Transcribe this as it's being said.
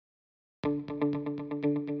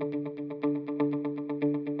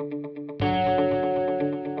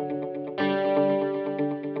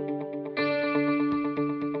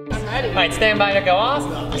Alright, stand by to go off.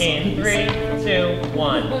 In 3, 2,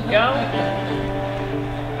 1, go.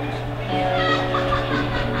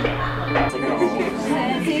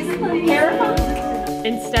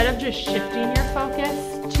 Instead of just shifting your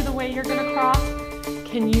focus to the way you're gonna cross,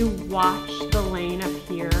 can you watch the lane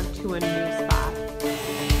appear to a new spot?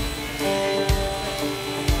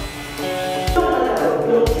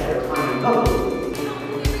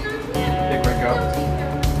 Big red go.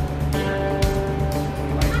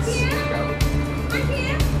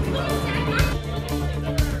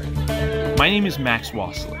 My name is Max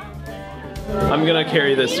Wasilik. I'm gonna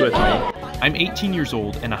carry this with me. I'm 18 years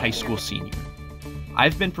old and a high school senior.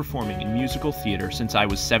 I've been performing in musical theater since I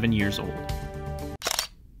was 7 years old.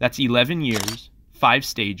 That's 11 years, 5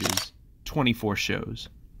 stages, 24 shows.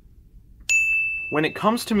 When it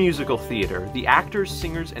comes to musical theater, the actors,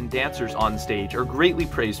 singers, and dancers on stage are greatly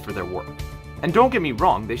praised for their work. And don't get me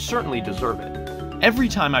wrong, they certainly deserve it. Every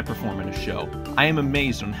time I perform in a show, I am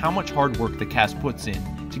amazed on how much hard work the cast puts in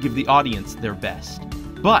to give the audience their best.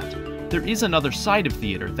 But there is another side of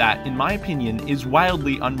theater that, in my opinion, is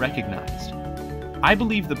wildly unrecognized. I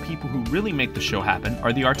believe the people who really make the show happen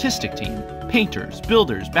are the artistic team, painters,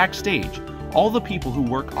 builders, backstage, all the people who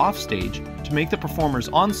work offstage to make the performers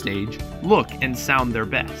on stage look and sound their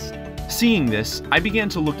best. Seeing this, I began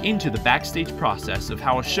to look into the backstage process of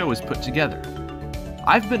how a show is put together.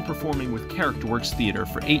 I've been performing with CharacterWorks Theatre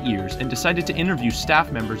for 8 years and decided to interview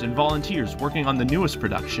staff members and volunteers working on the newest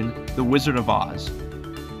production, The Wizard of Oz.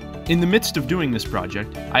 In the midst of doing this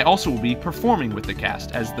project, I also will be performing with the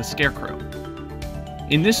cast as the Scarecrow.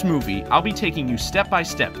 In this movie, I'll be taking you step by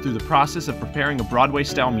step through the process of preparing a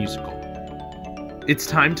Broadway-style musical. It's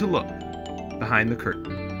time to look behind the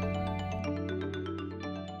curtain.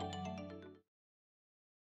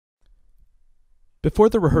 Before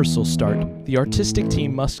the rehearsals start, the artistic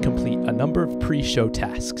team must complete a number of pre-show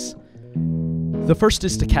tasks. The first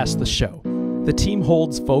is to cast the show. The team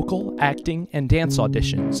holds vocal, acting, and dance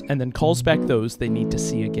auditions, and then calls back those they need to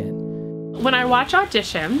see again. When I watch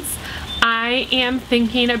auditions, I am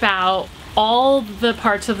thinking about all the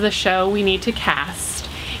parts of the show we need to cast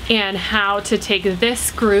and how to take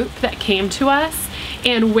this group that came to us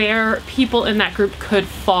and where people in that group could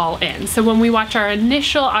fall in. So when we watch our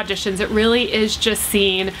initial auditions, it really is just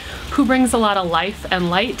seeing who brings a lot of life and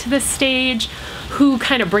light to the stage, who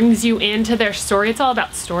kind of brings you into their story. It's all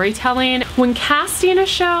about storytelling. When casting a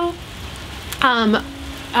show,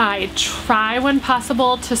 I try when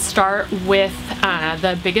possible to start with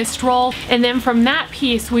the biggest role, and then from that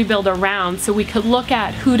piece we build around, so we could look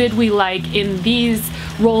at who did we like in these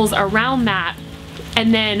roles around that,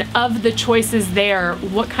 and then of the choices there,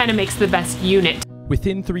 what kind of makes the best unit.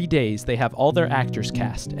 Within 3 days, they have all their actors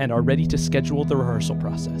cast and are ready to schedule the rehearsal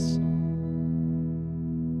process.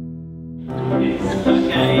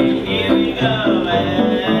 Okay, here we go,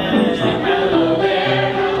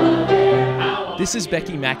 This is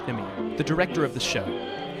Becky McNamee, the director of the show.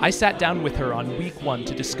 I sat down with her on week 1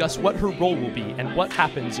 to discuss what her role will be and what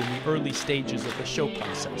happens in the early stages of the show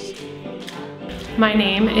process. My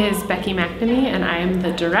name is Becky McNamee and I am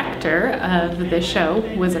the director of the show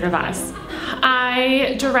Wizard of Oz.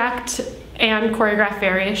 I direct and choreograph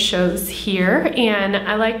various shows here, and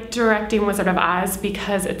I like directing Wizard of Oz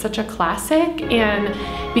because it's such a classic and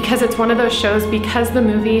because it's one of those shows, because the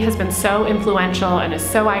movie has been so influential and is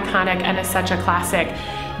so iconic and is such a classic,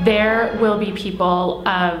 there will be people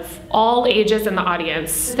of all ages in the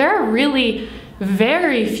audience. There are really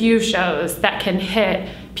very few shows that can hit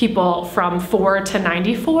people from 4 to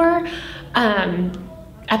 94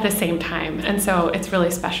 at the same time, and so it's really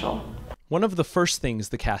special. One of the first things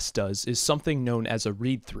the cast does is something known as a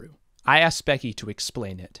read-through. I asked Becky to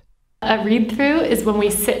explain it. A read-through is when we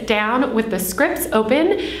sit down with the scripts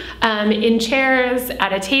open in chairs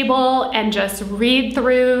at a table and just read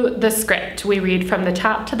through the script. We read from the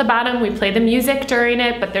top to the bottom, we play the music during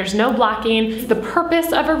it, but there's no blocking. The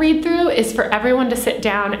purpose of a read-through is for everyone to sit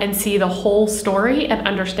down and see the whole story and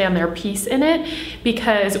understand their piece in it,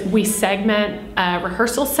 because we segment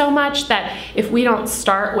rehearsal so much that if we don't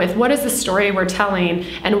start with what is the story we're telling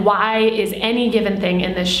and why is any given thing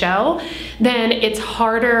in this show, then it's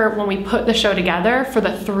harder when we put the show together for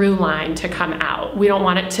the through line to come out. We don't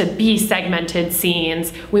want it to be segmented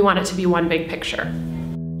scenes. We want it to be one big picture.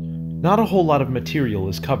 Not a whole lot of material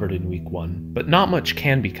is covered in week 1, but not much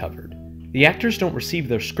can be covered. The actors don't receive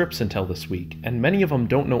their scripts until this week, and many of them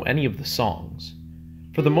don't know any of the songs.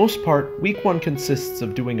 For the most part, week 1 consists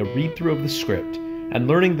of doing a read-through of the script and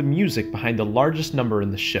learning the music behind the largest number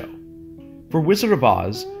in the show. For Wizard of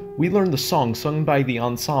Oz, we learn the song sung by the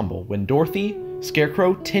ensemble when Dorothy,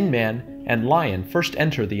 Scarecrow, Tin Man, and Lion first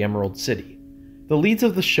enter the Emerald City. The leads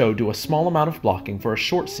of the show do a small amount of blocking for a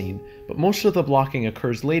short scene, but most of the blocking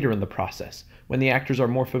occurs later in the process, when the actors are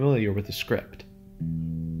more familiar with the script.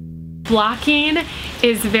 Blocking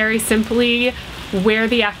is very simply where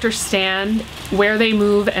the actors stand, where they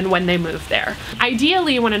move, and when they move there.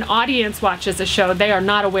 Ideally, when an audience watches a show, they are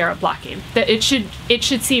not aware of blocking. That it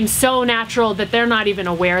should seem so natural that they're not even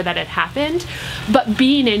aware that it happened. But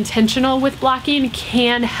being intentional with blocking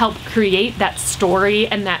can help create that story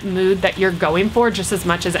and that mood that you're going for just as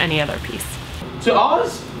much as any other piece. To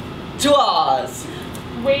Oz? To Oz!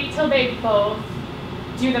 Wait till they both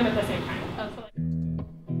do them at the same time.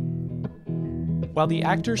 While the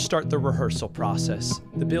actors start the rehearsal process,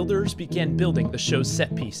 the builders begin building the show's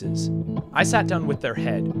set pieces. I sat down with their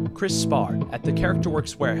head, Chris Spar, at the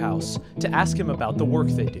CharacterWorks warehouse to ask him about the work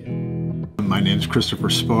they do. My name is Christopher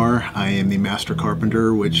Spar. I am the master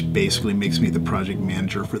carpenter, which basically makes me the project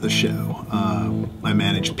manager for the show. I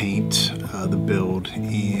manage paint, the build,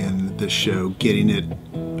 and the show, getting it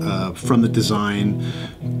from the design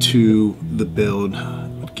to the build,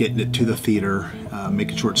 getting it to the theater,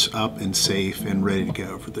 making sure it's up and safe and ready to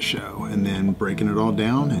go for the show, and then breaking it all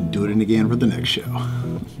down and doing it again for the next show.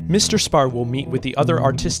 Mr. Spar will meet with the other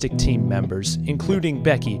artistic team members, including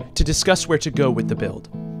Becky, to discuss where to go with the build.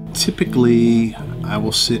 Typically, I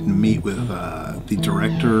will sit and meet with the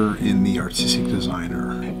director and the artistic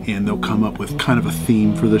designer, and they'll come up with kind of a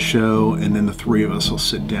theme for the show, and then the three of us will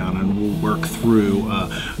sit down and we'll work through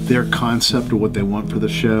their concept of what they want for the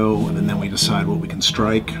show, and then we decide what we can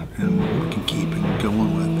strike and what we can keep and go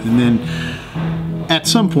on with. And then at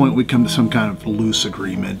some point we come to some kind of loose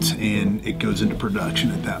agreement, and it goes into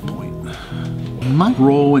production at that point. My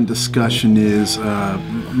role in discussion is,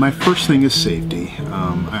 my first thing is safety.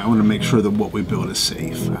 I want to make sure that what we build is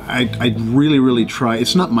safe. I really try.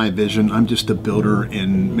 It's not my vision. I'm just a builder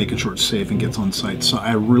and making sure it's safe and gets on site. So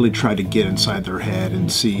I really try to get inside their head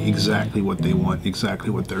and see exactly what they want, exactly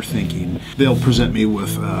what they're thinking. They'll present me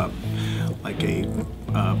with like a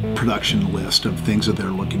production list of things that they're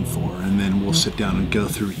looking for, and then we'll sit down and go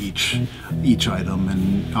through each item,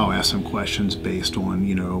 and I'll ask them questions based on,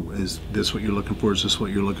 you know, is this what you're looking for? Is this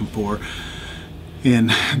what you're looking for?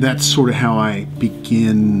 And that's sort of how I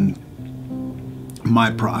begin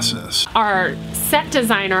my process. Our set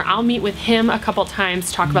designer, I'll meet with him a couple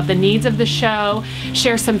times, talk about the needs of the show,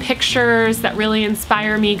 share some pictures that really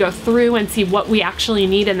inspire me, go through and see what we actually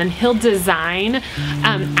need, and then he'll design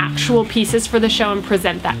actual pieces for the show and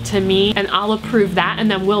present that to me, and I'll approve that,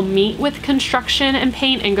 and then we'll meet with construction and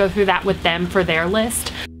paint and go through that with them for their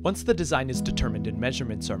list. Once the design is determined and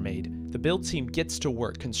measurements are made, the build team gets to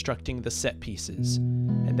work constructing the set pieces.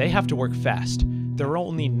 And they have to work fast. There are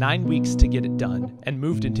only 9 weeks to get it done and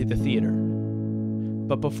moved into the theater.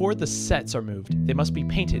 But before the sets are moved, they must be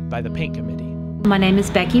painted by the paint committee. My name is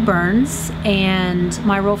Becky Burns, and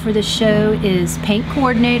my role for this show is paint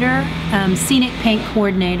coordinator, scenic paint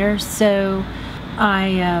coordinator. So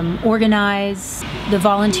I organize the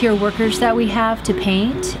volunteer workers that we have to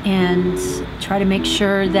paint and try to make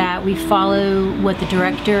sure that we follow what the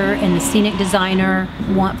director and the scenic designer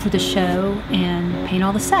want for the show and paint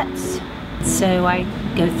all the sets. So I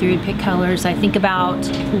go through and pick colors. I think about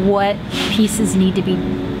what pieces need to be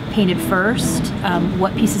painted first,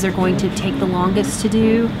 what pieces are going to take the longest to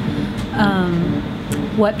do,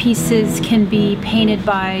 what pieces can be painted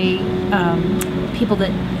by people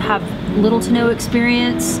that have little to no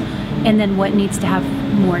experience, and then what needs to have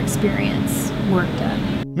more experience work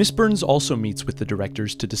done. Ms. Burns also meets with the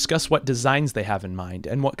directors to discuss what designs they have in mind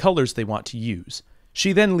and what colors they want to use.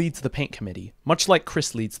 She then leads the paint committee, much like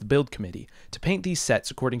Chris leads the build committee, to paint these sets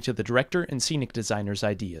according to the director and scenic designer's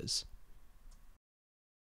ideas.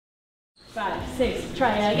 5, 6,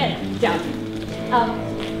 try again. Down, up,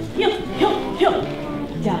 heel, heel, heel.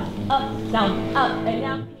 Down, up, and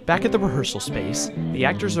down. Back at the rehearsal space, the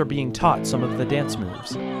actors are being taught some of the dance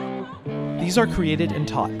moves. These are created and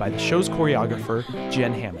taught by the show's choreographer,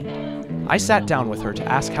 Jen Hammond. I sat down with her to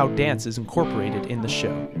ask how dance is incorporated in the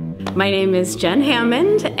show. My name is Jen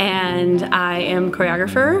Hammond, and I am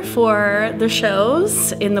choreographer for the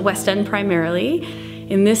shows in the West End primarily.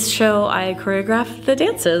 In this show, I choreograph the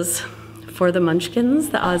dances for the Munchkins,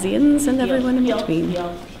 the Ozians, and everyone in between.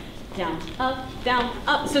 Down, up.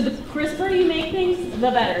 So the crisper you make things, the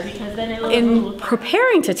better, because then it'll... In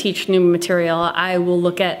preparing to teach new material, I will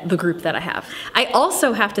look at the group that I have. I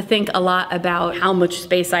also have to think a lot about how much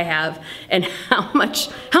space I have and how much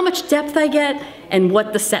depth I get and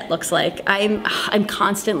what the set looks like. I'm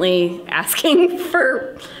constantly asking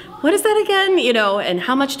for, what is that again? You know, and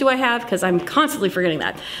how much do I have? Because I'm constantly forgetting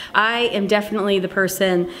that. I am definitely the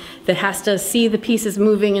person that has to see the pieces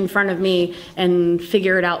moving in front of me and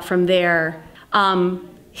figure it out from there.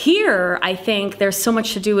 Here, I think there's so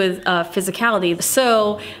much to do with physicality.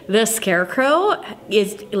 So the Scarecrow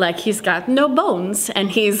is like, he's got no bones and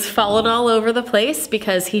he's fallen all over the place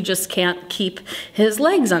because he just can't keep his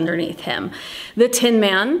legs underneath him. The Tin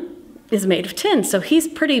Man is made of tin, so he's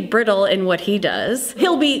pretty brittle in what he does.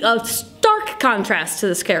 He'll be a stark contrast to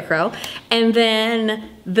the Scarecrow. And then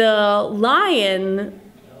the Lion,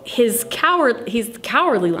 he's the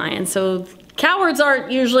cowardly lion, so cowards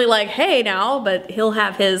aren't usually like, hey now, but he'll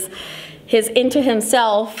have his into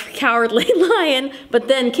himself cowardly lion, but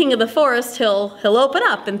then King of the Forest, he'll open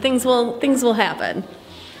up and things will happen.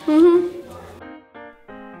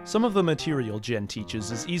 Some of the material Jen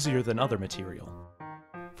teaches is easier than other material.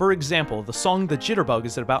 For example, the song The Jitterbug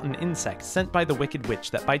is about an insect sent by the Wicked Witch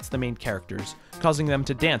that bites the main characters, causing them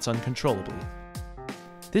to dance uncontrollably.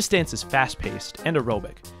 This dance is fast-paced and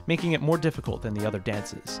aerobic, making it more difficult than the other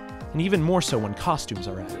dances, and even more so when costumes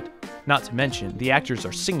are added. Not to mention, the actors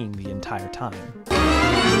are singing the entire time.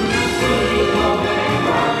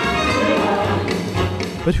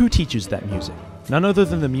 But who teaches that music? None other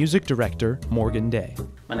than the music director, Morgan Day.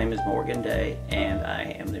 My name is Morgan Day, and I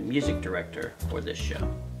am the music director for this show.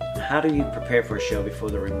 How do you prepare for a show before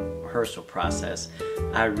the rehearsal process?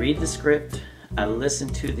 I read the script, I listen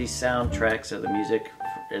to the soundtracks of the music,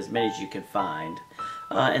 as many as you can find,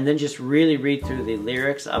 and then just really read through the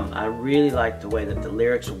lyrics. I really like the way that the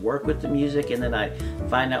lyrics work with the music, and then I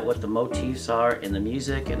find out what the motifs are in the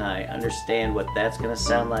music, and I understand what that's going to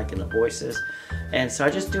sound like in the voices. And so I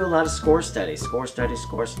just do a lot of score study,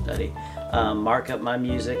 mark up my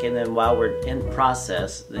music, and then while we're in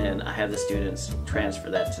process, then I have the students transfer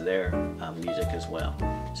that to their music as well,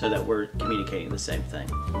 so that we're communicating the same thing.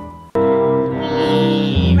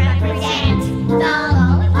 We represent the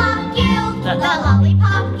Lollipop Guild, the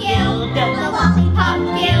Lollipop Guild, the Lollipop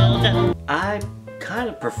Guild. I kind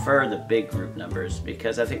of prefer the big group numbers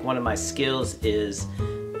because I think one of my skills is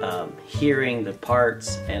hearing the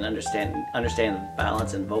parts and understanding the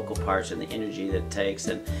balance and vocal parts and the energy that it takes,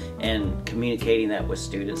 and communicating that with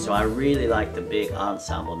students. So I really like the big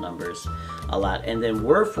ensemble numbers a lot. And then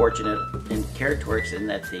we're fortunate in CharacterWorks in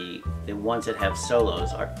that the ones that have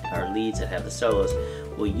solos, our leads that have the solos,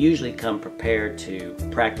 will usually come prepared to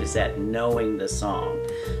practice that, knowing the song.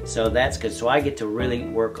 So that's good. So I get to really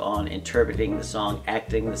work on interpreting the song,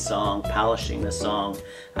 acting the song, polishing the song.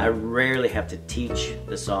 I rarely have to teach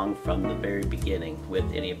the song from the very beginning with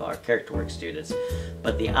any of our CharacterWorks students.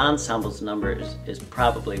 But the ensembles number is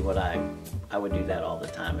probably what I would do that all the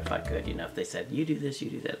time if I could. You know, if they said, you do this, you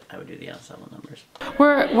do that, I would do the ensemble numbers.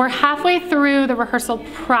 We're halfway through the rehearsal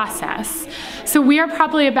process. So we are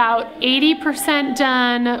probably about 80%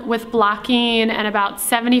 done with blocking and about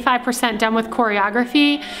 75% done with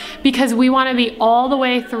choreography, because we want to be all the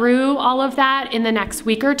way through all of that in the next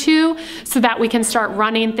week or two so that we can start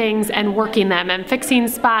running things and working them and fixing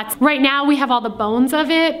spots. Right now we have all the bones of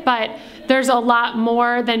it, but there's a lot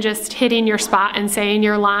more than just hitting your spot and saying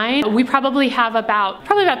your line. We probably have about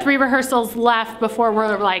 3 rehearsals left before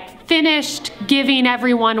we're like finished giving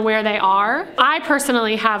everyone where they are. I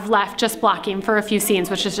personally have left just blocking for a few scenes,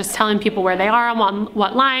 which is just telling people where they are on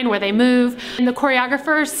what line, where they move. And the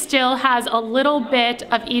choreographer still has a little bit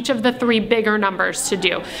of each of the 3 bigger numbers to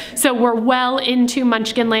do. So we're well into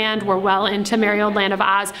Munchkinland, we're well into Merry Old Land of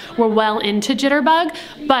Oz, we're well into Jitterbug,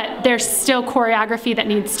 but there's still choreography that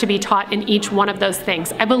needs to be taught in each one of those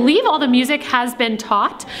things. I believe all the music has been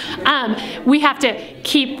taught. We have to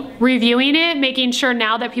keep reviewing it, making sure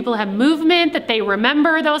now that people have movement, that they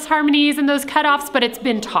remember those harmonies and those cutoffs, but it's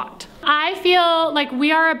been taught. I feel like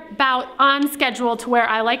we are about on schedule to where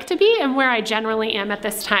I like to be and where I generally am at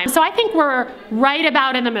this time. So I think we're right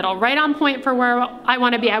about in the middle, right on point for where I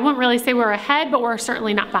want to be. I wouldn't really say we're ahead, but we're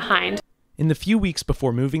certainly not behind. In the few weeks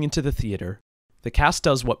before moving into the theater, the cast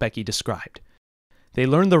does what Becky described. They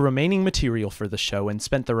learned the remaining material for the show and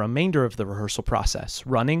spent the remainder of the rehearsal process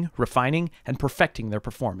running, refining, and perfecting their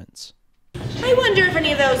performance. I wonder if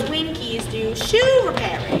any of those Winkies do shoe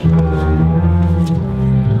repairing.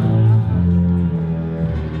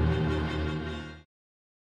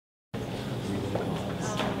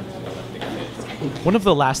 One of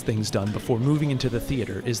the last things done before moving into the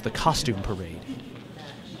theater is the costume parade.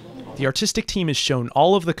 The artistic team is shown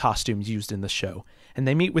all of the costumes used in the show, and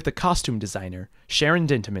they meet with the costume designer, Sharon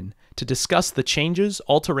Dinteman, to discuss the changes,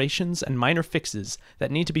 alterations, and minor fixes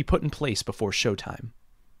that need to be put in place before showtime.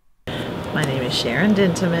 My name is Sharon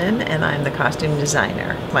Dinteman, and I'm the costume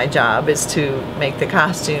designer. My job is to make the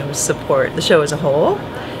costumes support the show as a whole.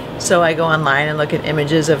 So I go online and look at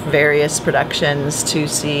images of various productions to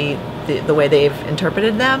see the way they've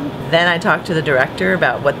interpreted them. Then I talk to the director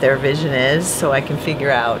about what their vision is so I can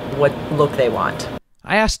figure out what look they want.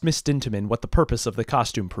 I asked Miss Dinteman what the purpose of the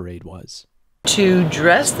costume parade was. To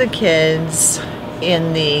dress the kids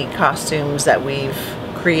in the costumes that we've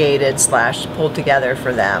created / pulled together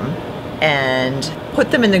for them and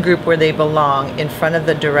put them in the group where they belong in front of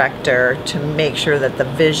the director to make sure that the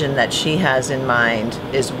vision that she has in mind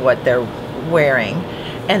is what they're wearing,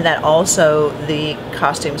 and that also the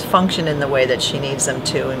costumes function in the way that she needs them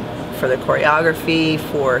to, and for the choreography,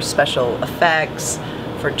 for special effects,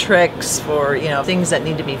 for tricks, for things that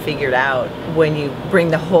need to be figured out when you bring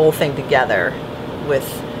the whole thing together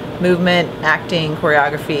with movement, acting,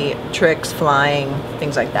 choreography, tricks, flying,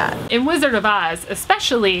 things like that. In Wizard of Oz,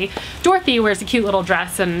 especially, Dorothy wears a cute little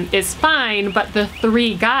dress and is fine, but the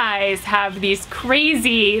three guys have these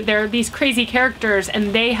crazy characters,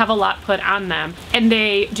 and they have a lot put on them. And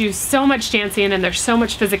they do so much dancing and there's so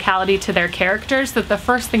much physicality to their characters that the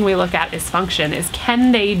first thing we look at is function, is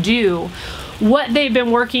can they do what they've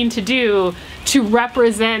been working to do to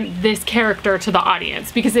represent this character to the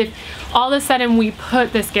audience. Because if all of a sudden we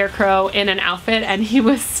put the Scarecrow in an outfit and he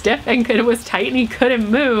was stiff and it was tight and he couldn't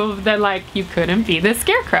move, then you couldn't be the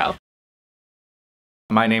Scarecrow.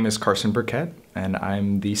 My name is Carson Burkett, and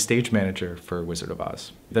I'm the stage manager for Wizard of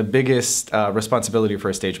Oz. The biggest responsibility for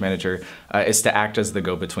a stage manager is to act as the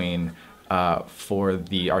go-between for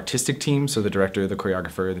the artistic team, so the director, the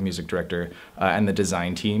choreographer, the music director, and the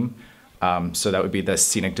design team. So that would be the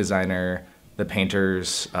scenic designer, the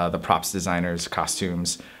painters, the props designers,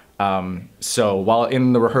 costumes. So while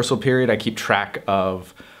in the rehearsal period, I keep track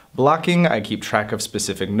of blocking, I keep track of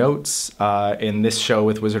specific notes. In this show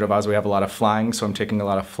with Wizard of Oz, we have a lot of flying, so I'm taking a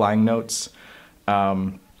lot of flying notes.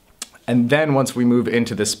 And then once we move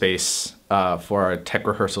into the space for our tech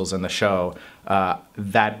rehearsals in the show,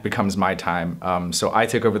 that becomes my time. So I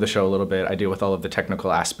take over the show a little bit. I deal with all of the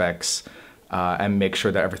technical aspects and make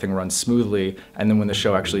sure that everything runs smoothly. And then when the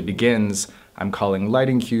show actually begins, I'm calling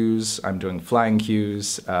lighting cues, I'm doing flying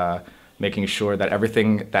cues, making sure that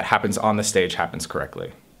everything that happens on the stage happens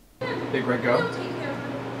correctly. Big red go.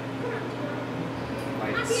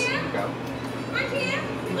 Lights,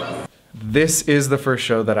 go. This is the first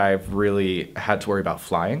show that I've really had to worry about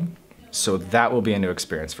flying, so that will be a new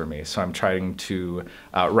experience for me. So I'm trying to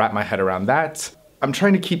wrap my head around that. I'm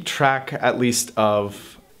trying to keep track at least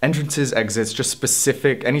of entrances, exits, just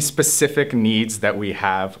any specific needs that we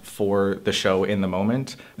have for the show in the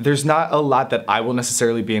moment. There's not a lot that I will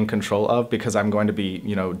necessarily be in control of because I'm going to be,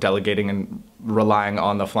 delegating and relying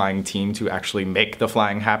on the flying team to actually make the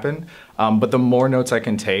flying happen. But the more notes I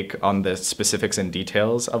can take on the specifics and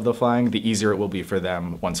details of the flying, the easier it will be for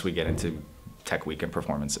them once we get into Tech Week and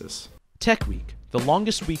performances. Tech Week, the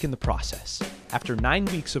longest week in the process. After 9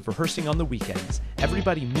 weeks of rehearsing on the weekends,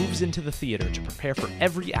 everybody moves into the theater to prepare for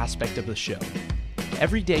every aspect of the show.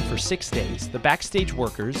 Every day for 6 days, the backstage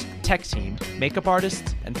workers, tech team, makeup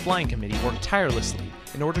artists, and flying committee work tirelessly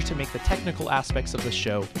in order to make the technical aspects of the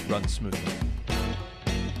show run smoothly.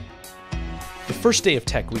 The first day of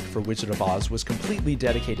Tech Week for Wizard of Oz was completely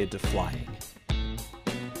dedicated to flying.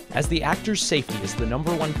 As the actors' safety is the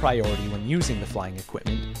 #1 priority when using the flying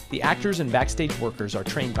equipment, the actors and backstage workers are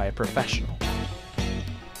trained by a professional.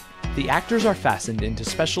 The actors are fastened into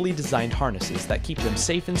specially designed harnesses that keep them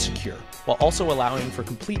safe and secure, while also allowing for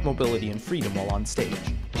complete mobility and freedom while on stage.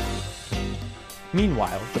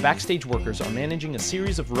 Meanwhile, the backstage workers are managing a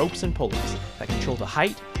series of ropes and pulleys that control the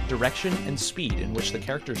height, direction, and speed in which the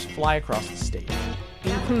characters fly across the stage.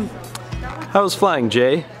 How's flying,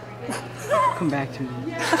 Jay? Come back to me.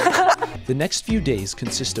 The next few days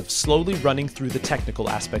consist of slowly running through the technical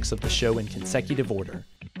aspects of the show in consecutive order.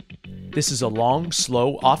 This is a long,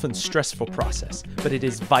 slow, often stressful process, but it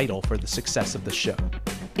is vital for the success of the show.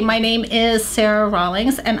 My name is Sarah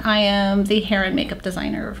Rawlings, and I am the hair and makeup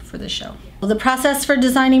designer for the show. The process for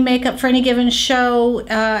designing makeup for any given show,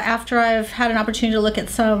 after I've had an opportunity to look at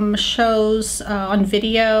some shows on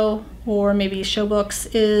video or maybe show books,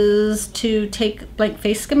 is to take blank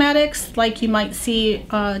face schematics like you might see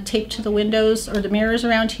taped to the windows or the mirrors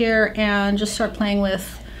around here, and just start playing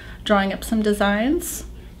with drawing up some designs.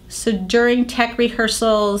 So during tech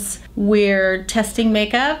rehearsals, we're testing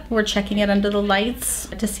makeup, we're checking it under the lights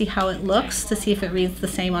to see how it looks, to see if it reads the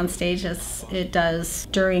same on stage as it does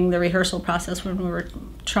during the rehearsal process when we were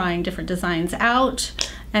trying different designs out,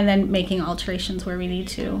 and then making alterations where we need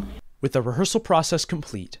to. With the rehearsal process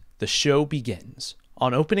complete, the show begins.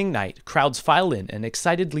 On opening night, crowds file in and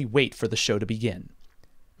excitedly wait for the show to begin.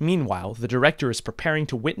 Meanwhile, the director is preparing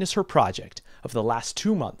to witness her project, of the last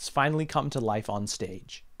 2 months finally come to life on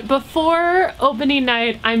stage. Before opening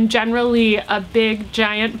night, I'm generally a big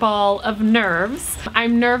giant ball of nerves.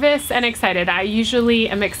 I'm nervous and excited. I usually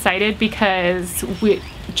am excited because we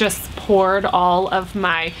just poured all of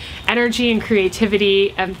my energy and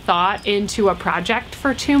creativity and thought into a project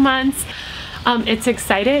for 2 months. It's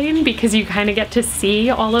exciting because you kind of get to see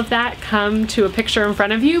all of that come to a picture in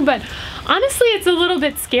front of you, but honestly it's a little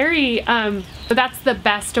bit scary. But that's the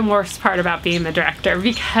best and worst part about being the director,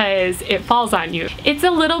 because it falls on you. It's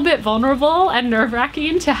a little bit vulnerable and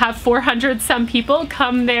nerve-wracking to have 400 some people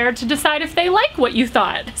come there to decide if they like what you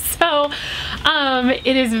thought. So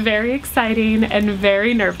it is very exciting and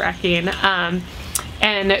very nerve-wracking.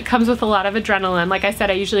 And it comes with a lot of adrenaline. Like I said,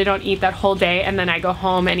 I usually don't eat that whole day, and then I go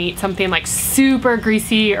home and eat something like super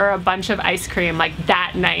greasy or a bunch of ice cream like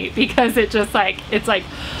that night, because it just like, it's like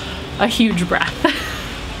a huge breath.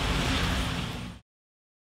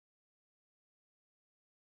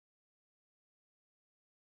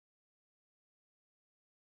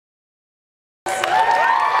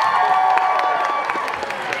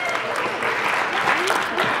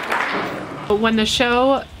 When the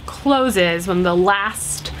show closes, when the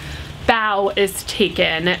last bow is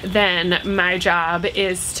taken, then my job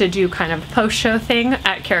is to do kind of a post-show thing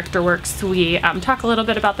at CharacterWorks. We talk a little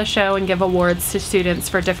bit about the show and give awards to students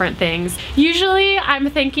for different things. Usually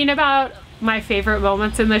I'm thinking about my favorite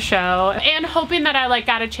moments in the show and hoping that I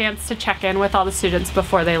got a chance to check in with all the students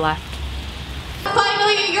before they left.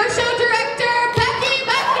 Finally, your show director,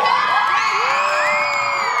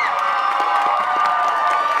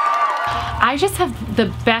 I just have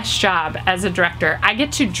the best job as a director. I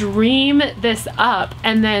get to dream this up,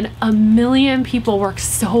 and then a million people work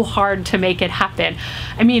so hard to make it happen.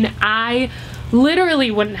 I mean, I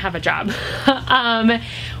literally wouldn't have a job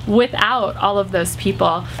without all of those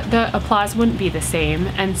people. The applause wouldn't be the same,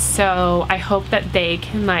 and so I hope that they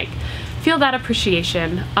can feel that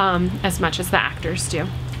appreciation as much as the actors do.